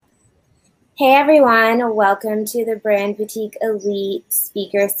Hey everyone, welcome to the Brand Boutique Elite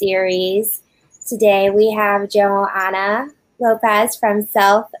Speaker Series. Today we have Joanna Lopez from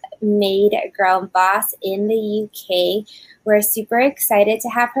Self-Made Girl Boss in the UK. We're super excited to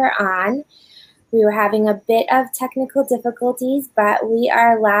have her on. We were having a bit of technical difficulties, but we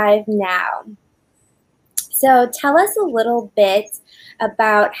are live now. So tell us a little bit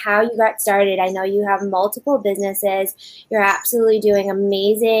about how you got started. I know you have multiple businesses. You're absolutely doing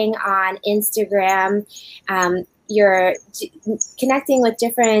amazing on Instagram. You're connecting with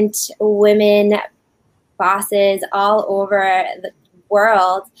different women bosses all over the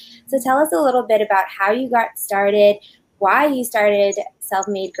world. So tell us a little bit about how you got started, why you started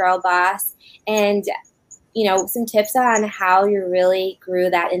Self-Made Girl Boss, and some tips on how you really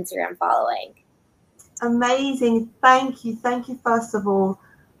grew that Instagram following. Amazing. Thank you. Thank you, first of all,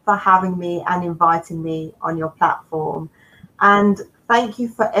 for having me and inviting me on your platform. And thank you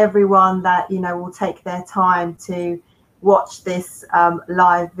for everyone that, will take their time to watch this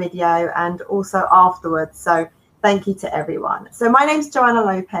live video and also afterwards. So thank you to everyone. So my name's Joanna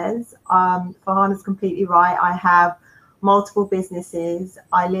Lopez. Farhana's completely right. I have multiple businesses.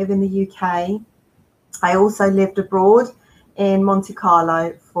 I live in the UK. I also lived abroad in Monte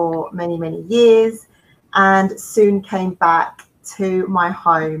Carlo for many, many years, and soon came back to my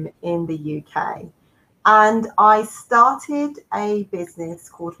home in the UK. And I started a business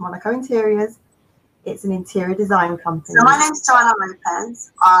called Monaco Interiors. It's an interior design company. So my name's Joanna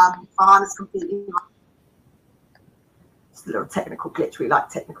Lopez. Farhana's completely right. Just a little technical glitch. We like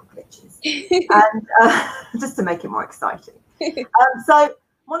technical glitches. And just to make it more exciting. So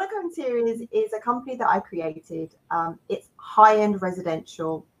Monaco Interiors is a company that I created. It's high-end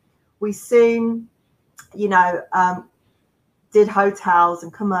residential. We soon did hotels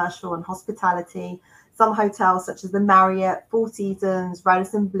and commercial and hospitality, some hotels such as the Marriott, Four Seasons,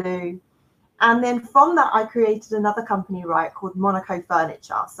 Radisson Blu. And then from that, I created another company, called Monaco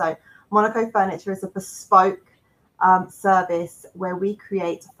Furniture. So Monaco Furniture is a bespoke service where we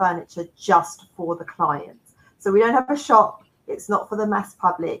create furniture just for the clients. So we don't have a shop. It's not for the mass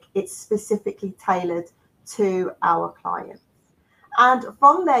public. It's specifically tailored to our clients. And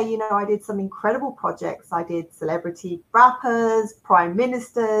from there, I did some incredible projects. I did celebrity rappers, prime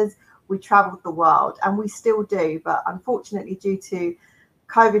ministers. We traveled the world, and we still do. But unfortunately, due to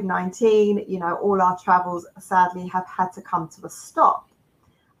COVID-19, all our travels sadly have had to come to a stop.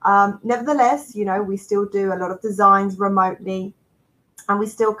 Nevertheless, we still do a lot of designs remotely, and we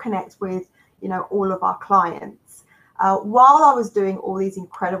still connect with, all of our clients. While I was doing all these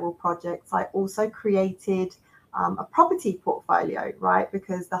incredible projects, I also created a property portfolio,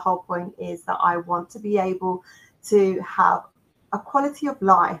 because the whole point is that I want to be able to have a quality of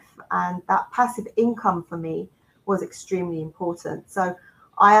life, and that passive income for me was extremely important. So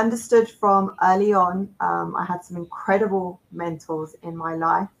I understood from early on, I had some incredible mentors in my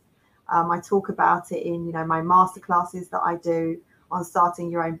life. I talk about it in, my masterclasses that I do on starting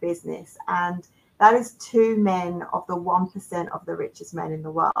your own business. And that is two men of the 1% of the richest men in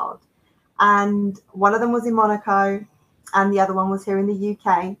the world. And one of them was in Monaco and the other one was here in the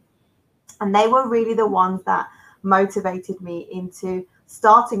UK. And they were really the ones that motivated me into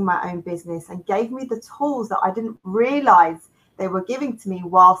starting my own business and gave me the tools that I didn't realize they were giving to me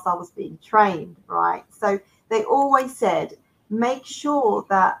whilst I was being trained, So they always said, make sure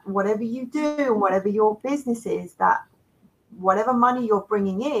that whatever you do and whatever your business is, that whatever money you're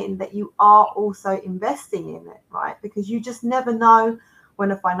bringing in, that you are also investing in it, Because you just never know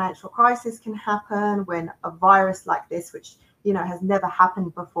when a financial crisis can happen, when a virus like this, which, has never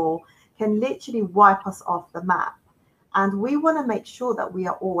happened before, can literally wipe us off the map. And we want to make sure that we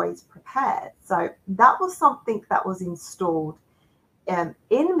are always prepared. So that was something that was installed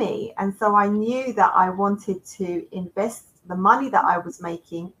in me. And so I knew that I wanted to invest the money that I was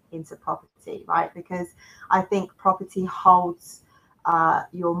making into property, Because I think property holds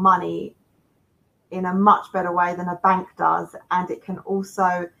your money in a much better way than a bank does. And it can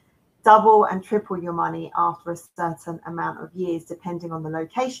also double and triple your money after a certain amount of years, depending on the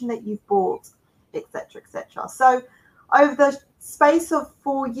location that you've bought, etc., etc. So over the space of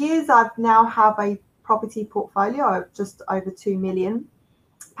 4 years, I've now have a property portfolio of just over £2 million.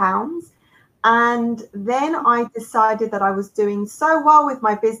 And then I decided that I was doing so well with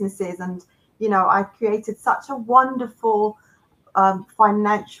my businesses, and I created such a wonderful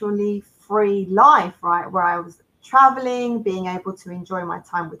financially free life, where I was traveling, being able to enjoy my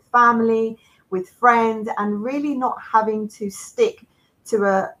time with family, with friends, and really not having to stick to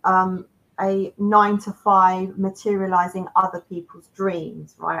a 9-to-5 materializing other people's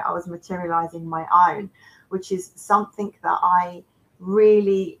dreams, I was materializing my own, which is something that I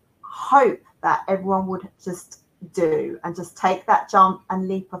really hope that everyone would just do and just take that jump and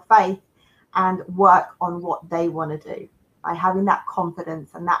leap of faith and work on what they want to do by having that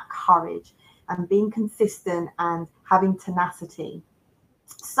confidence and that courage and being consistent and having tenacity.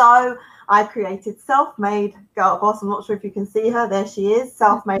 So I created Self-Made Girl Boss. I'm not sure if you can see her. There she is,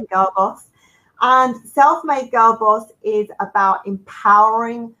 Self-Made Girl Boss. And Self-Made Girl Boss is about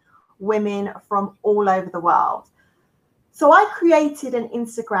empowering women from all over the world. So I created an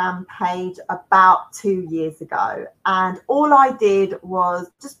Instagram page about 2 years ago, and all I did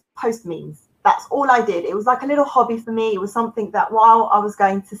was just post memes. That's all I did. It was like a little hobby for me. It was something that while I was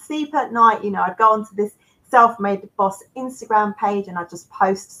going to sleep at night, I'd go onto this Self-Made Boss Instagram page and I'd just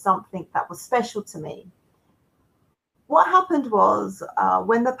post something that was special to me. What happened was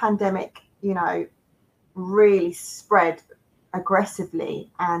when the pandemic, really spread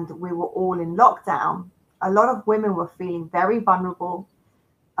aggressively and we were all in lockdown, a lot of women were feeling very vulnerable,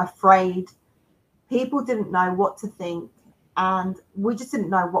 afraid. People didn't know what to think, and we just didn't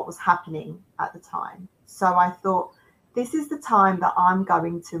know what was happening at the time. So I thought, this is the time that I'm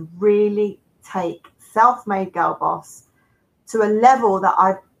going to really take Self-Made Girl Boss to a level that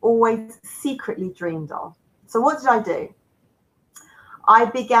I've always secretly dreamed of. So what did I do? I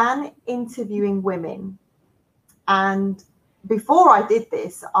began interviewing women, and before I did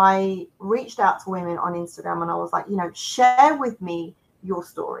this, I reached out to women on Instagram and I was like, share with me your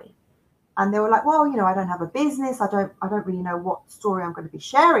story. And they were like, well, I don't have a business. I don't really know what story I'm going to be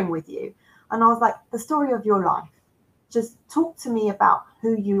sharing with you. And I was like, the story of your life. Just talk to me about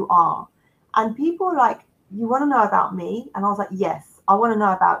who you are. And people were like, you want to know about me? And I was like, yes, I want to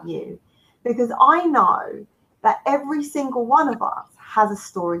know about you. Because I know that every single one of us has a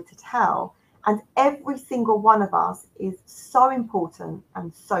story to tell. And every single one of us is so important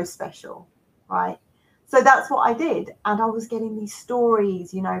and so special, right? So that's what I did. And I was getting these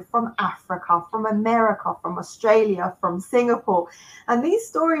stories, from Africa, from America, from Australia, from Singapore. And these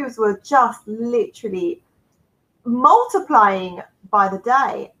stories were just literally multiplying by the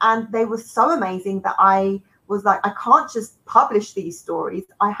day. And they were so amazing that I was like, I can't just publish these stories.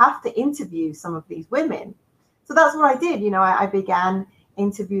 I have to interview some of these women. So that's what I did. I began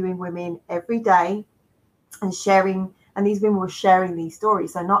interviewing women every day and sharing, and these women were sharing these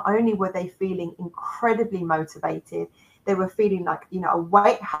stories. So not only were they feeling incredibly motivated, they were feeling like, a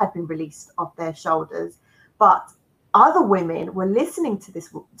weight had been released off their shoulders, but other women were listening to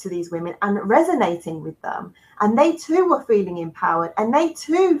these women and resonating with them. And they too were feeling empowered, and they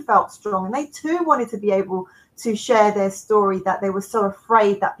too felt strong, and they too wanted to be able to share their story that they were so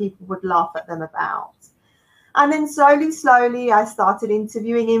afraid that people would laugh at them about. And then slowly, I started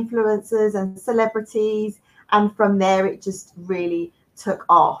interviewing influencers and celebrities. And from there, it just really took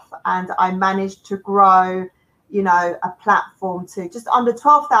off. And I managed to grow, a platform to just under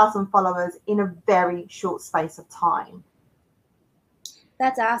 12,000 followers in a very short space of time.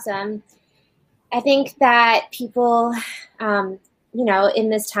 That's awesome. I think that people, in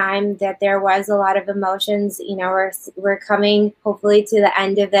this time that there was a lot of emotions, we're coming hopefully to the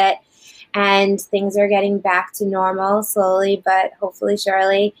end of it. And things are getting back to normal slowly, but hopefully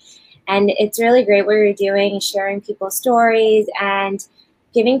surely. And it's really great what you're doing, sharing people's stories and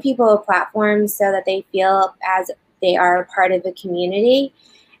giving people a platform so that they feel as they are a part of the community.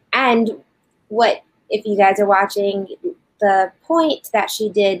 And if you guys are watching, the point that she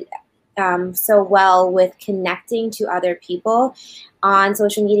did so well with connecting to other people on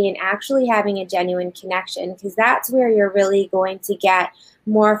social media and actually having a genuine connection, because that's where you're really going to get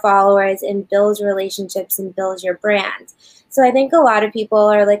more followers and build relationships and build your brand. So I think a lot of people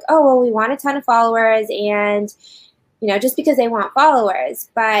are like, oh, well, we want a ton of followers and, just because they want followers,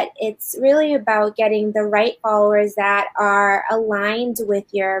 but it's really about getting the right followers that are aligned with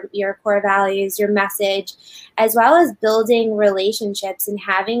your core values, your message, as well as building relationships and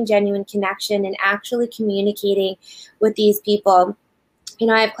having genuine connection and actually communicating with these people.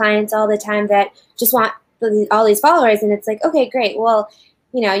 I have clients all the time that just want all these followers, and it's like, okay, great. Well,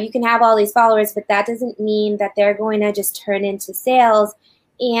 you can have all these followers, but that doesn't mean that they're going to just turn into sales.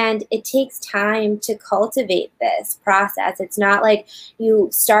 And it takes time to cultivate this process. It's not like you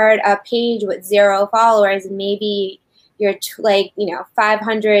start a page with 0 followers and maybe you're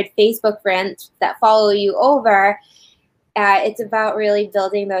 500 Facebook friends that follow you over. It's about really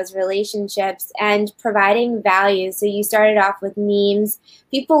building those relationships and providing value. So you started off with memes.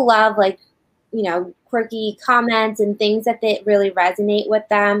 People love quirky comments and things that they really resonate with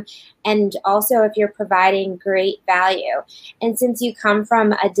them. And also if you're providing great value. And since you come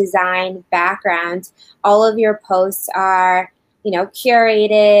from a design background, all of your posts are,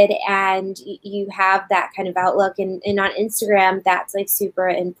 curated and you have that kind of outlook. And on Instagram, that's super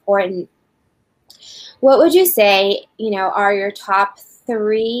important. What would you say, are your top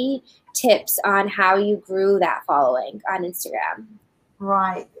 3 tips on how you grew that following on Instagram?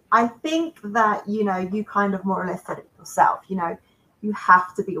 Right. I think that, you kind of more or less said it yourself. You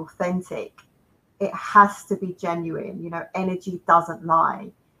have to be authentic. It has to be genuine. Energy doesn't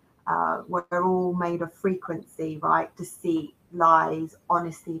lie. We're all made of frequency, right? Deceit, lies,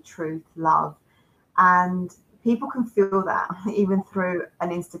 honesty, truth, love. And people can feel that even through an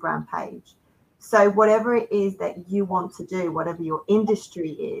Instagram page. So whatever it is that you want to do, whatever your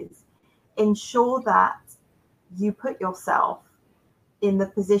industry is, ensure that you put yourself in the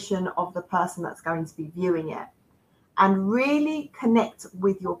position of the person that's going to be viewing it, and really connect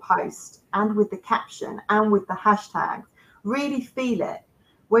with your post and with the caption and with the hashtags. Really feel it.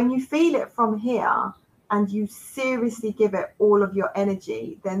 When you feel it from here and you seriously give it all of your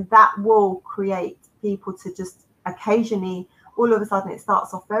energy, then that will create people to just occasionally, all of a sudden, it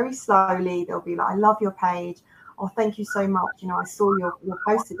starts off very slowly. They'll be like, I love your page. Oh, thank you so much. I saw your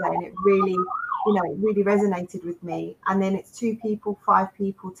post today and it really, it really resonated with me. And then it's 2 people, 5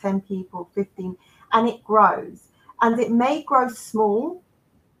 people, 10 people, 15, and it grows. And it may grow small,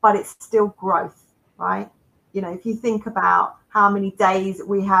 but it's still growth, right? If you think about how many days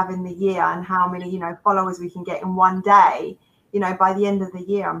we have in the year and how many, followers we can get in one day, by the end of the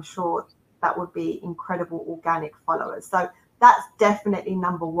year, I'm sure that would be incredible organic followers. So that's definitely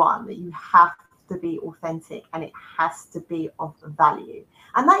number 1, that you have to be authentic and it has to be of value.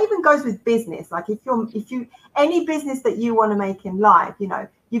 And that even goes with business. Like if you any business that you want to make in life,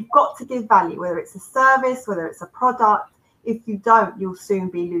 you've got to give value, whether it's a service, whether it's a product. If you don't, you'll soon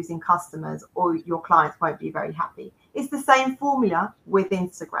be losing customers or your clients won't be very happy. It's the same formula with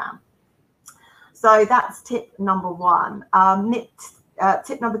Instagram. So that's tip number 1.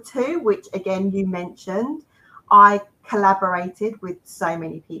 Tip number 2, which again you mentioned, I collaborated with so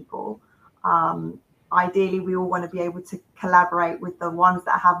many people. Ideally, we all want to be able to collaborate with the ones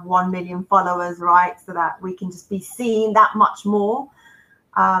that have 1 million followers, right? So that we can just be seen that much more.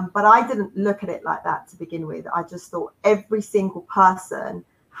 But I didn't look at it like that to begin with. I just thought every single person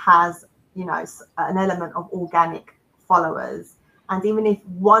has, an element of organic followers. And even if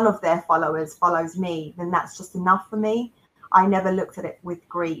one of their followers follows me, then that's just enough for me. I never looked at it with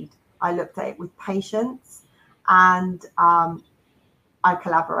greed. I looked at it with patience, and I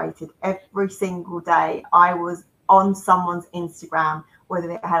collaborated every single day. I was on someone's Instagram, whether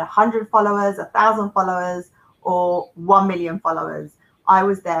they had 100 followers, 1,000 followers, or 1 million followers. I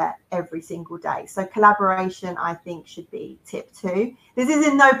was there every single day. So collaboration, I think, should be tip 2. This is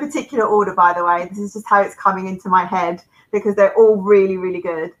in no particular order, by the way. This is just how it's coming into my head because they're all really, really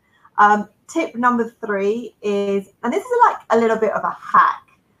good. Tip number 3 is, and this is like a little bit of a hack.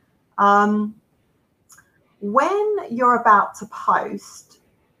 When you're about to post,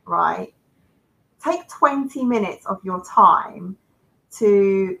 right, take 20 minutes of your time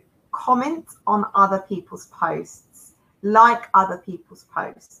to comment on other people's posts, like other people's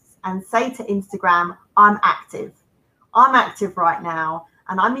posts, and say to Instagram, I'm active. I'm active right now,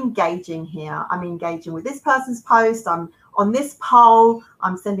 and I'm engaging here. I'm engaging with this person's post. I'm on this poll.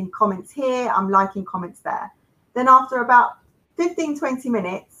 I'm sending comments here. I'm liking comments there. Then after about 15, 20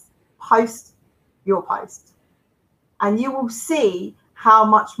 minutes, post your post. And you will see how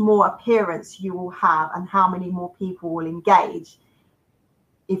much more appearance you will have and how many more people will engage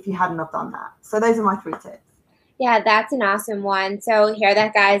if you hadn't have done that. So those are my 3 tips. Yeah, that's an awesome one. So hear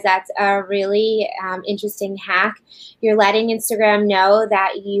that, guys. That's a really interesting hack. You're letting Instagram know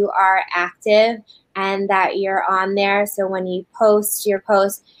that you are active and that you're on there. So when you post your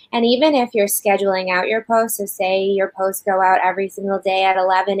post, and even if you're scheduling out your posts, so say your posts go out every single day at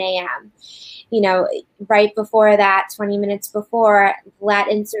 11 a.m., right before that, 20 minutes before, let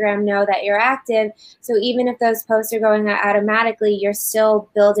Instagram know that you're active. So even if those posts are going out automatically, you're still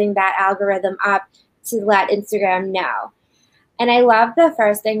building that algorithm up to let Instagram know. And I love the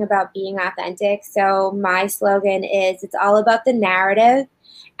first thing about being authentic. So my slogan is, it's all about the narrative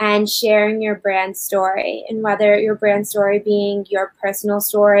and sharing your brand story. And whether your brand story being your personal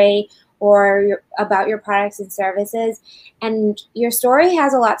story or about your products and services. And your story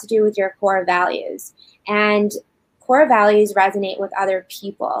has a lot to do with your core values. And core values resonate with other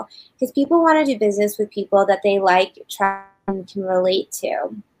people because people want to do business with people that they like, trust, and can relate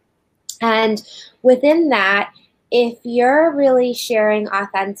to. And within that, if you're really sharing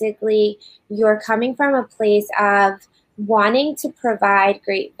authentically, you're coming from a place of wanting to provide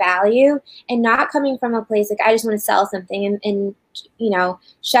great value and not coming from a place like, I just want to sell something and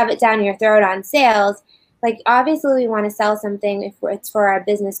shove it down your throat on sales. Like, obviously we want to sell something if it's for our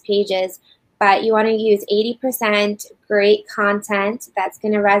business pages, but you want to use 80% great content that's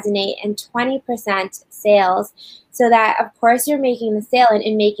going to resonate, and 20% sales, so that of course you're making the sale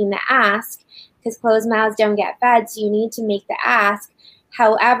and making the ask, because closed mouths don't get fed, so you need to make the ask.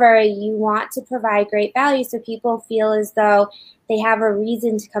 However, you want to provide great value so people feel as though they have a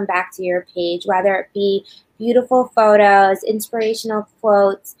reason to come back to your page, whether it be beautiful photos, inspirational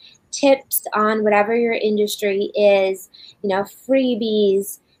quotes, tips on whatever your industry is,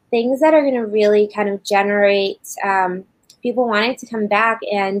 freebies, things that are going to really kind of generate people wanting to come back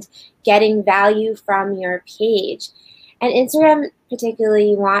and getting value from your page. And Instagram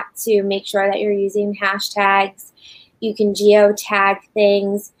particularly, you want to make sure that you're using hashtags. You can geotag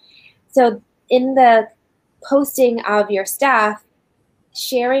things. So in the posting of your stuff,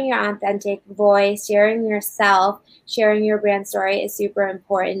 sharing your authentic voice, sharing yourself, sharing your brand story is super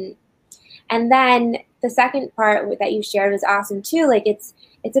important. And then the second part that you shared was awesome too. Like it's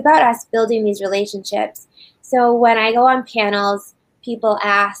about us building these relationships. So when I go on panels, people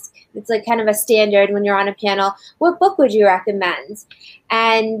ask, it's like kind of a standard when you're on a panel, what book would you recommend?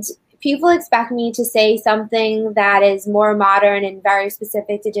 And people expect me to say something that is more modern and very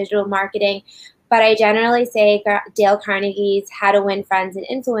specific to digital marketing, but I generally say Dale Carnegie's How to Win Friends and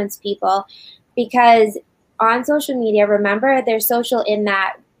Influence People, because on social media, remember, there's social in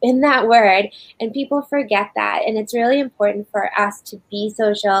that word, and people forget that. And it's really important for us to be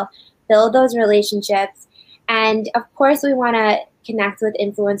social, build those relationships. And of course, we want to connect with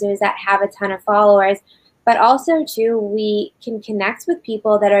influencers that have a ton of followers, but also too, we can connect with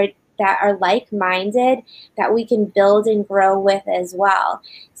people that are like-minded, that we can build and grow with as well.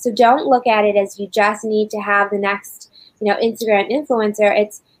 So don't look at it as you just need to have the next, Instagram influencer.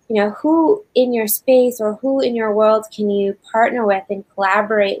 It's, who in your space or who in your world can you partner with and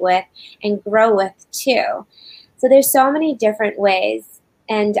collaborate with and grow with too. So there's so many different ways.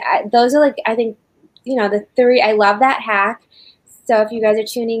 And those are I think, the three. I love that hack. So if you guys are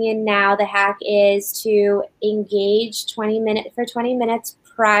tuning in now, the hack is to engage 20 minutes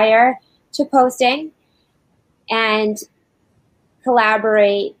prior to posting and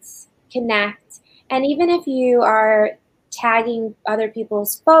collaborate, connect. And even if you are tagging other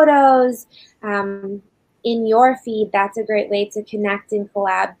people's photos in your feed, that's a great way to connect and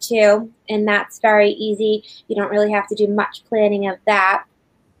collab too. And that's very easy. You don't really have to do much planning of that.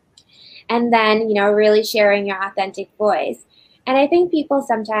 And then, really sharing your authentic voice. And I think people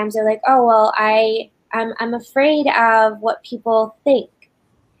sometimes are like, oh, well, I'm afraid of what people think,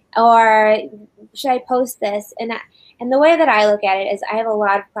 or should I post this? And the way that I look at it is I have a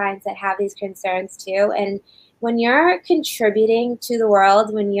lot of clients that have these concerns too. And when you're contributing to the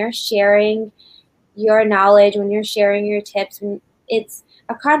world, when you're sharing your knowledge, when you're sharing your tips, it's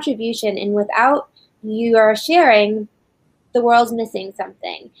a contribution. And without your sharing, the world's missing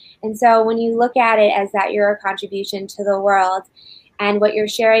something. And so when you look at it as that you're a contribution to the world and what you're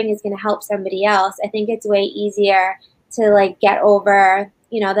sharing is going to help somebody else, I think it's way easier to get over,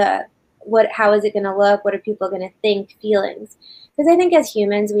 how is it going to look? What are people going to think? Feelings. Because I think as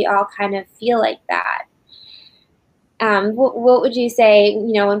humans, we all kind of feel like that. What would you say,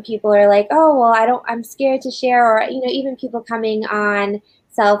 when people are like, oh, well, I'm scared to share, or, even people coming on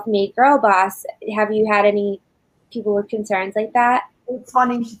Self-Made Girl Boss, have you had any people with concerns like that? It's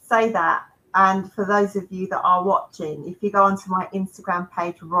funny you should say that. And for those of you that are watching, if you go onto my Instagram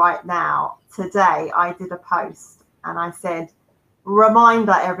page right now, today I did a post and I said,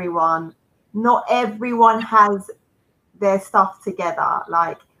 reminder everyone, not everyone has their stuff together.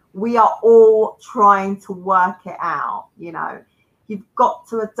 We are all trying to work it out. You've got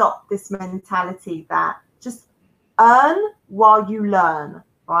to adopt this mentality that just earn while you learn,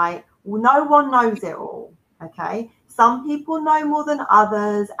 right? No one knows it all. Okay, some people know more than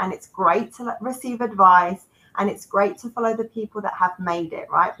others, and it's great to receive advice, and it's great to follow the people that have made it,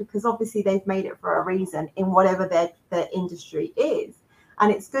 right? Because obviously they've made it for a reason in whatever their industry is.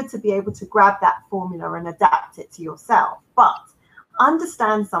 And it's good to be able to grab that formula and adapt it to yourself. But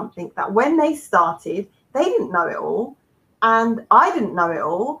understand something, that when they started, they didn't know it all, and I didn't know it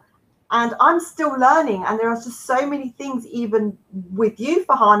all. And I'm still learning, and there are just so many things, even with you,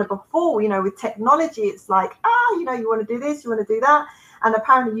 Farhana, before, with technology, it's like, you want to do this, you want to do that. And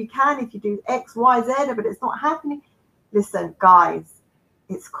apparently you can if you do X, Y, Z, but it's not happening. Listen, guys,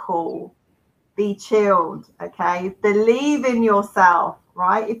 it's cool. Be chilled, okay? Believe in yourself,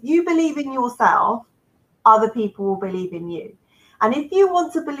 right? If you believe in yourself, other people will believe in you. And if you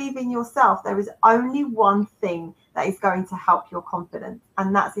want to believe in yourself, there is only one thing that is going to help your confidence,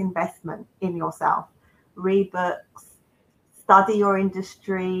 and that's investment in yourself. Read books, study your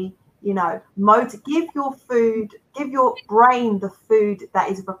industry, give your brain the food that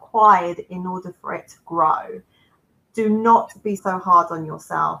is required in order for it to grow. do not be so hard on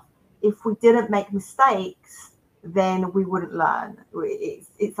yourself. If we didn't make mistakes, then we wouldn't learn.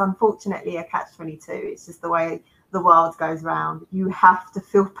 It's unfortunately a catch-22. It's just the way the world goes round. You have to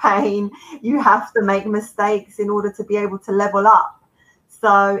feel pain. You have to make mistakes in order to be able to level up.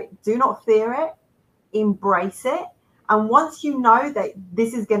 So do not fear it. Embrace it. And once you know that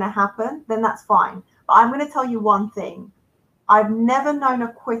this is going to happen, then that's fine. But I'm going to tell you one thing. I've never known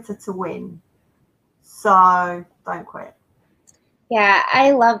a quitter to win. So don't quit. Yeah,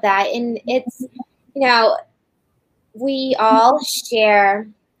 I love that. And it's, you know, we all share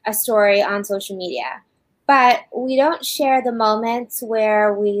a story on social media, but we don't share the moments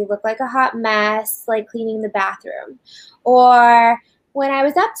where we look like a hot mess, like cleaning the bathroom, or when I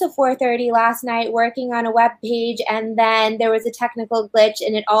was up to 4:30 last night working on a web page and then there was a technical glitch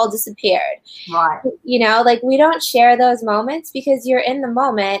and it all disappeared. Right. You know, like we don't share those moments because you're in the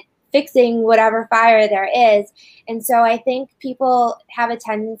moment fixing whatever fire there is. And so I think people have a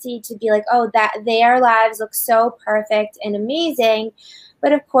tendency to be like, oh, that their lives look so perfect and amazing.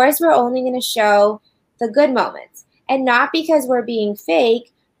 But of course, we're only going to show the good moments. And not because we're being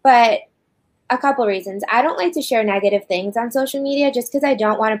fake, but a couple reasons. I don't like to share negative things on social media just because I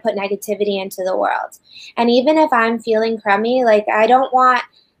don't want to put negativity into the world. And even if I'm feeling crummy, like I don't want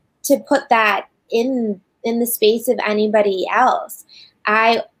to put that in the space of anybody else.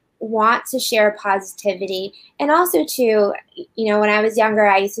 I want to share positivity. And also too, you know, when I was younger,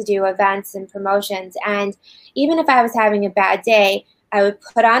 I used to do events and promotions. And even if I was having a bad day, I would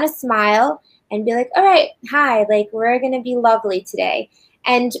put on a smile and be like, all right, hi, like we're going to be lovely today.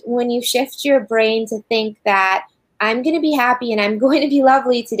 And when you shift your brain to think that I'm going to be happy and I'm going to be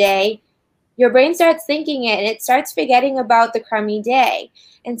lovely today, your brain starts thinking it and it starts forgetting about the crummy day.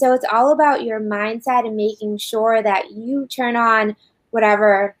 And so it's all about your mindset and making sure that you turn on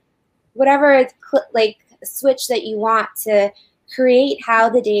whatever like switch that you want to create how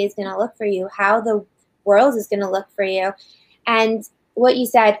the day is going to look for you, how the world is going to look for you. And what you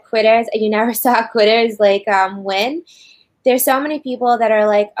said, quitters, you never saw quitters like win. There's so many people that are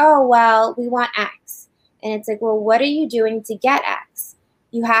like, oh, well, we want X. And it's like, well, what are you doing to get X?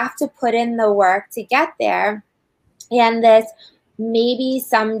 You have to put in the work to get there. And this maybe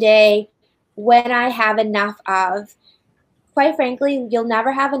someday when I have enough of, quite frankly, you'll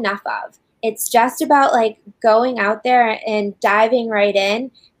never have enough of. It's just about like going out there and diving right in.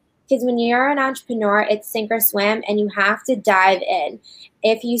 Because when you're an entrepreneur, it's sink or swim and you have to dive in.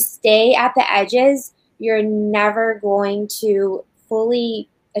 If you stay at the edges, you're never going to fully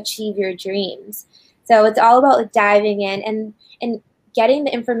achieve your dreams. So it's all about like diving in and getting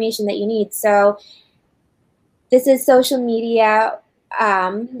the information that you need. So this is social media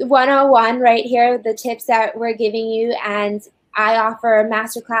 101 right here, the tips that we're giving you. And I offer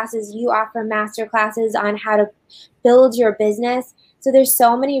masterclasses, you offer masterclasses on how to build your business. So there's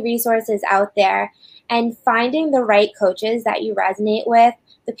so many resources out there, and finding the right coaches that you resonate with,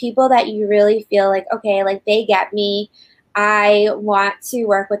 the people that you really feel like, okay, like they get me. I want to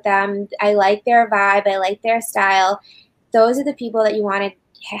work with them. I like their vibe. I like their style. Those are the people that you want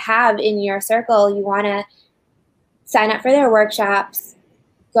to have in your circle. You want to sign up for their workshops,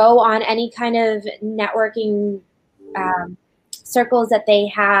 go on any kind of networking circles that they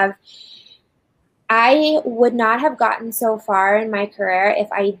have. I would not have gotten so far in my career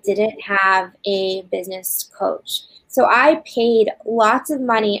if I didn't have a business coach. So I paid lots of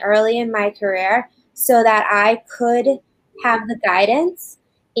money early in my career so that I could have the guidance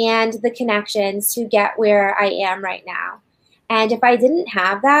and the connections to get where I am right now. And if I didn't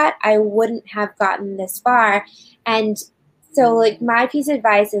have that, I wouldn't have gotten this far. And so like my piece of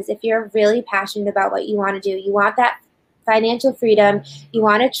advice is if you're really passionate about what you want to do, you want that financial freedom, you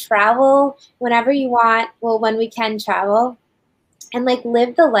want to travel whenever you want, well, when we can travel, and like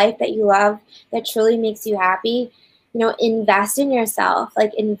live the life that you love, that truly makes you happy, you know, invest in yourself,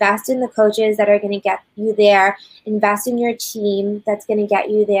 like invest in the coaches that are going to get you there, invest in your team that's going to get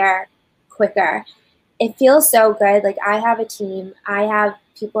you there quicker. It feels so good. Like I have a team, I have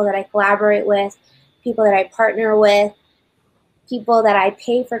people that I collaborate with, people that I partner with, people that I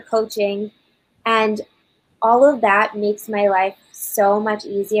pay for coaching, and all of that makes my life so much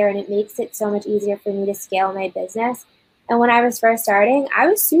easier, and it makes it so much easier for me to scale my business. And when I was first starting, I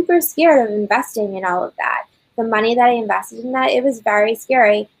was super scared of investing in all of that. The money that I invested in that, it was very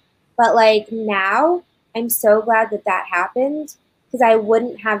scary. But like now, I'm so glad that that happened, because I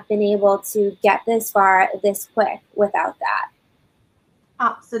wouldn't have been able to get this far this quick without that.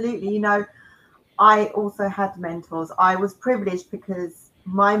 Absolutely. You know, I also had mentors. I was privileged because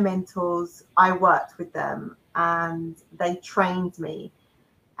my mentors, I worked with them and they trained me.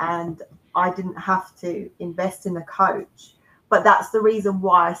 And I didn't have to invest in a coach. But that's the reason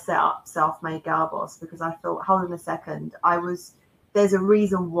why I set up Self-Made Girl Boss, because I thought, hold on a second, there's a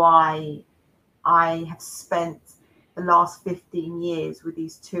reason why I have spent the last 15 years with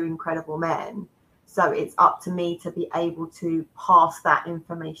these two incredible men. So it's up to me to be able to pass that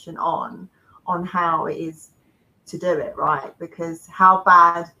information on how it is to do it, right? Because how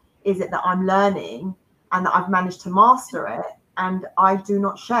bad is it that I'm learning and that I've managed to master it and I do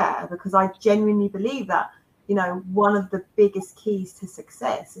not share? Because I genuinely believe that, you know, one of the biggest keys to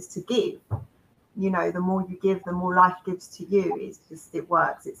success is to give. You know, the more you give, the more life gives to you. It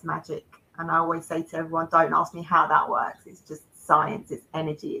works. It's magic. And I always say to everyone, don't ask me how that works. It's just science. It's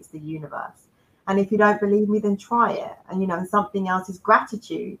energy. It's the universe. And if you don't believe me, then try it. And, you know, and something else is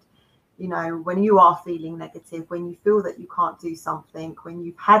gratitude. You know, when you are feeling negative, when you feel that you can't do something, when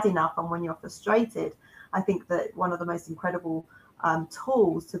you've had enough and when you're frustrated, I think that one of the most incredible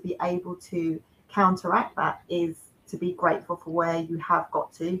tools to be able to counteract that is to be grateful for where you have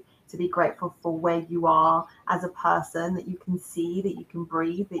got to be grateful for where you are as a person, that you can see, that you can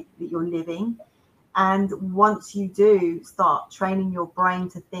breathe, that you're living. And once you do start training your brain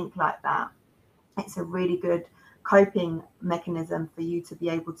to think like that, it's a really good coping mechanism for you to be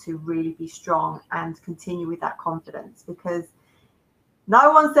able to really be strong and continue with that confidence, because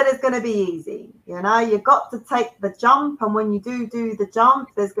no one said it's going to be easy. You know, you've got to take the jump, and when you do the jump,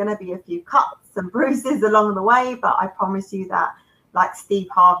 there's going to be a few cuts and bruises along the way, but I promise you that, like Steve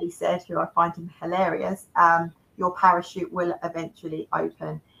Harvey said, who I find him hilarious, your parachute will eventually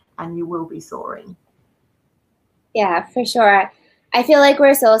open and you will be soaring. Yeah, for sure. I feel like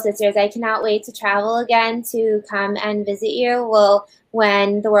we're soul sisters. I cannot wait to travel again to come and visit you. Well,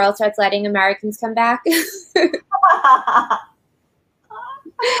 when the world starts letting Americans come back.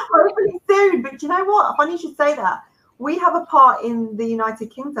 Hopefully soon. But you know what? Funny you should say that. We have a part in the United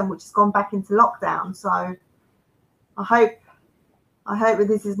Kingdom which has gone back into lockdown. So I hope that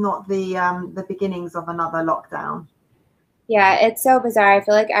this is not the beginnings of another lockdown. Yeah, it's so bizarre. I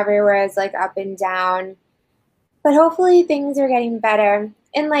feel like everywhere is like up and down. But hopefully things are getting better.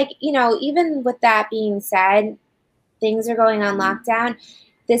 And like, you know, even with that being said, things are going on lockdown.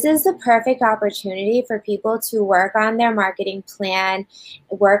 This is the perfect opportunity for people to work on their marketing plan,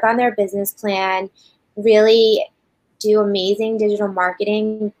 work on their business plan, really do amazing digital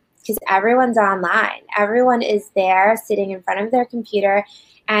marketing, because everyone's online. Everyone is there sitting in front of their computer,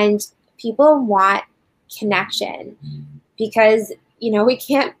 and people want connection, because you know, we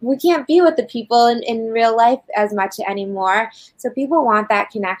can't be with the people in real life as much anymore. So people want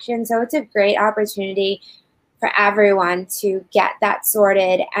that connection. So it's a great opportunity for everyone to get that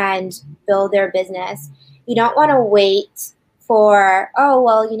sorted and build their business. You don't want to wait for, oh,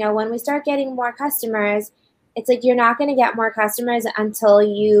 well, you know, when we start getting more customers, it's like you're not going to get more customers until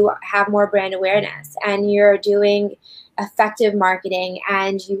you have more brand awareness and you're doing effective marketing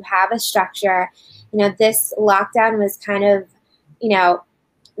and you have a structure. You know, this lockdown was kind of, you know,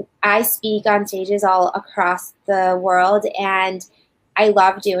 I speak on stages all across the world and I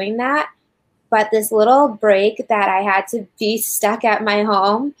love doing that. But this little break that I had to be stuck at my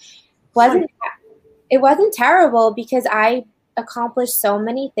home wasn't terrible, because I accomplished so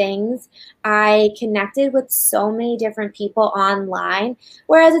many things. I connected with so many different people online.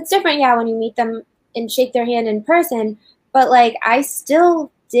 Whereas it's different, yeah, when you meet them and shake their hand in person. But like I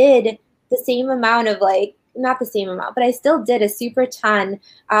still did the same amount of not the same amount, but I still did a super ton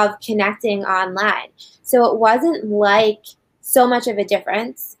of connecting online. So it wasn't like so much of a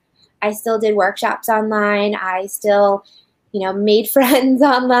difference. I still did workshops online. I still, you know, made friends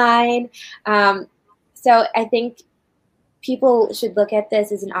online. So I think people should look at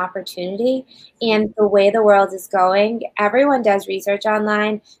this as an opportunity. And the way the world is going, everyone does research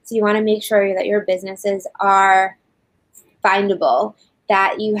online. So you want to make sure that your businesses are findable,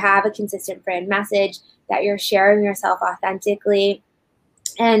 that you have a consistent brand message, that you're sharing yourself authentically.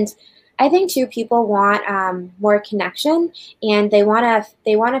 And I think too, people want more connection, and they want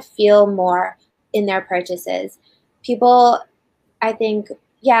to feel more in their purchases. People, I think,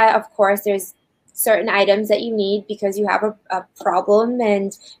 yeah, of course, there's certain items that you need because you have a problem,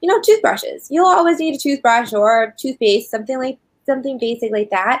 and you know, toothbrushes. You'll always need a toothbrush or toothpaste, something basic like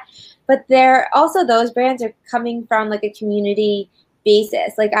that. But there also, those brands are coming from like a community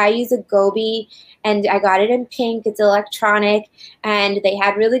basis. Like I use a Gobi and I got it in pink. It's electronic and they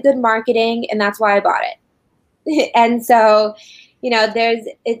had really good marketing, and that's why I bought it. And so, you know,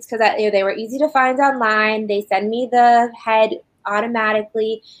 it's because they were easy to find online. They send me the head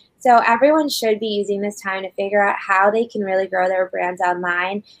automatically. So everyone should be using this time to figure out how they can really grow their brands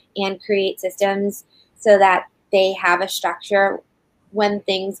online and create systems so that they have a structure when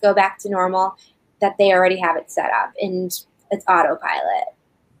things go back to normal, that they already have it set up and it's autopilot.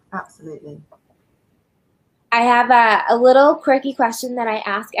 Absolutely. I have a little quirky question that I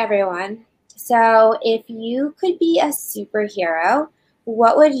ask everyone. So if you could be a superhero,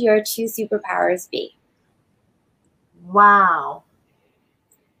 what would your 2 superpowers be? Wow.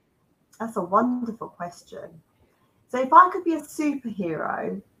 That's a wonderful question. So if I could be a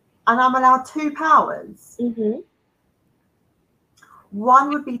superhero and I'm allowed 2 powers, one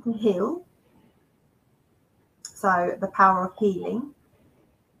would be to heal. So the power of healing.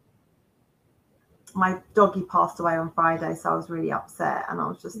 My doggy passed away on Friday, so I was really upset and I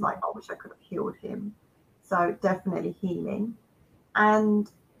was just like, I wish I could have healed him. So definitely healing. And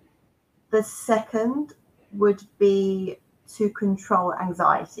the second would be to control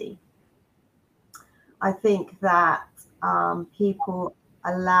anxiety. I think that people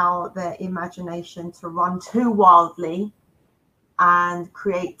allow their imagination to run too wildly and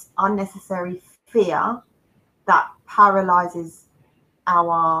create unnecessary fear that paralyzes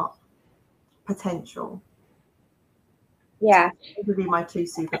our potential. Yeah. It would be my 2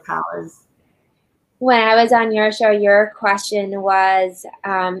 superpowers. When I was on your show, your question was,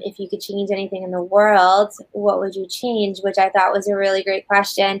 if you could change anything in the world, what would you change? Which I thought was a really great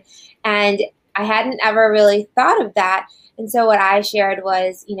question. And I hadn't ever really thought of that. And so what I shared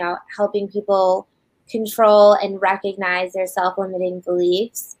was, helping people control and recognize their self-limiting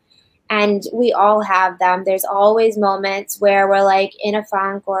beliefs. And we all have them. There's always moments where we're like in a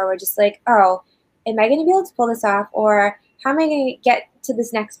funk, or we're just like, oh, am I going to be able to pull this off? Or how am I going to get to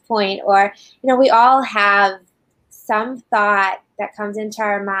this next point? Or, we all have some thought that comes into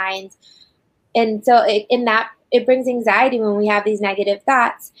our minds. And so it brings anxiety when we have these negative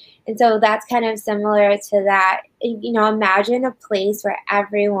thoughts. And so that's kind of similar to that. Imagine a place where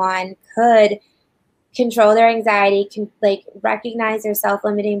everyone could control their anxiety, can like recognize their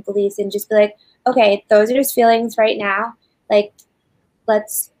self-limiting beliefs and just be like, okay, those are just feelings right now. Like,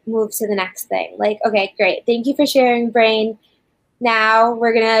 let's move to the next thing. Like, okay, great. Thank you for sharing, brain. Now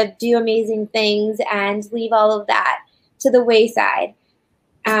we're going to do amazing things and leave all of that to the wayside.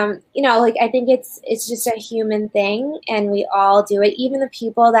 I think it's just a human thing and we all do it. Even the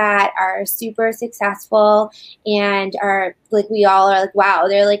people that are super successful and are like, we all are like, wow,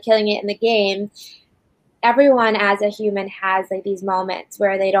 they're like killing it in the game. Everyone as a human has like these moments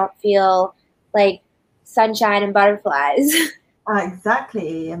where they don't feel like sunshine and butterflies.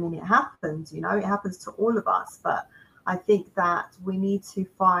 Exactly. I mean, it happens, it happens to all of us, but I think that we need to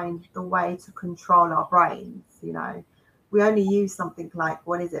find the way to control our brains. We only use something like,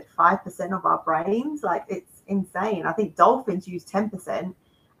 5% of our brains? Like, it's insane. I think dolphins use 10%.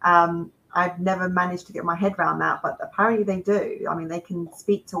 I've never managed to get my head around that, but apparently they do. I mean, they can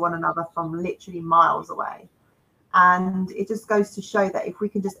speak to one another from literally miles away. And it just goes to show that if we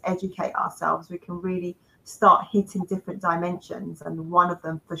can just educate ourselves, we can really start hitting different dimensions. And one of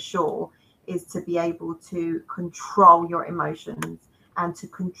them for sure is to be able to control your emotions and to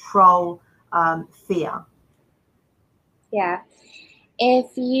control fear. Yeah. If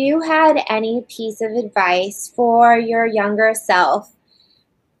you had any piece of advice for your younger self,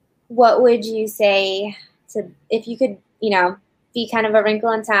 what would you say if you could, be kind of a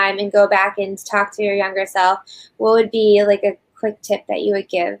wrinkle in time and go back and talk to your younger self, what would be like a quick tip that you would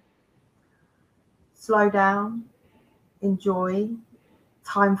give? Slow down, enjoy.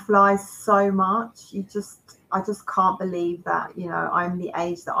 Time flies so much. I just can't believe that, I'm the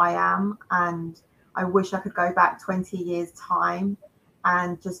age that I am, and I wish I could go back 20 years time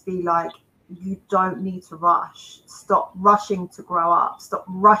and just be like, you don't need to rush. Stop rushing to grow up. Stop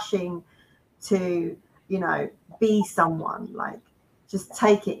rushing to, be someone. Like, just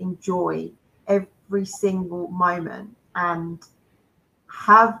take it, enjoy every single moment and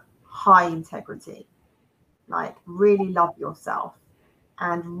have high integrity. Like, really love yourself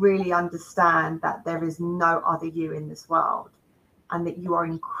and really understand that there is no other you in this world and that you are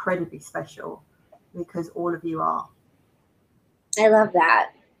incredibly special, because all of you are. I love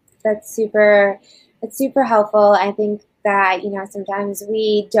that. That's super helpful. I think that, sometimes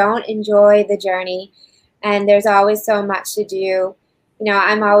we don't enjoy the journey and there's always so much to do.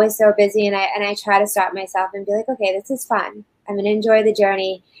 I'm always so busy and I try to stop myself and be like, okay, this is fun. I'm going to enjoy the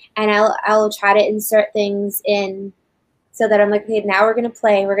journey, and I'll try to insert things in so that I'm like, okay, now we're going to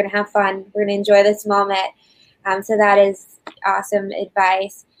play, we're going to have fun, we're going to enjoy this moment. So that is awesome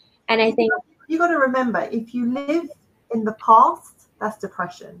advice. And I think you got to remember, if you live in the past, that's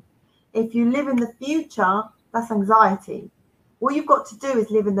depression. If you live in the future, that's anxiety. What you've got to do is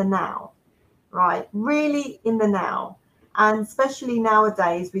live in the now, right? Really in the now. And especially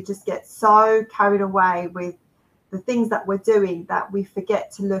nowadays, we just get so carried away with the things that we're doing, that we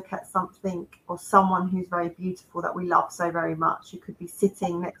forget to look at something or someone who's very beautiful that we love so very much, who could be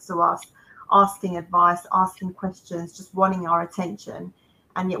sitting next to us, asking advice, asking questions, just wanting our attention.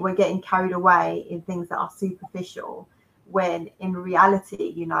 And yet we're getting carried away in things that are superficial, when in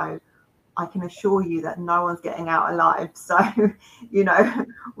reality, you know, I can assure you that no one's getting out alive. So, you know,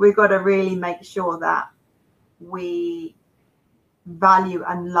 we've got to really make sure that we value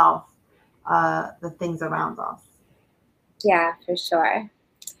and love the things around us. Yeah, for sure.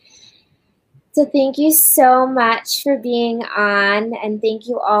 So thank you so much for being on, and thank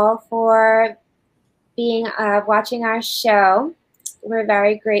you all for being watching our show. We're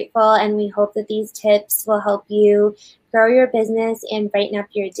very grateful, and we hope that these tips will help you grow your business and brighten up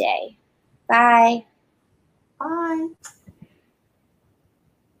your day. Bye. Bye.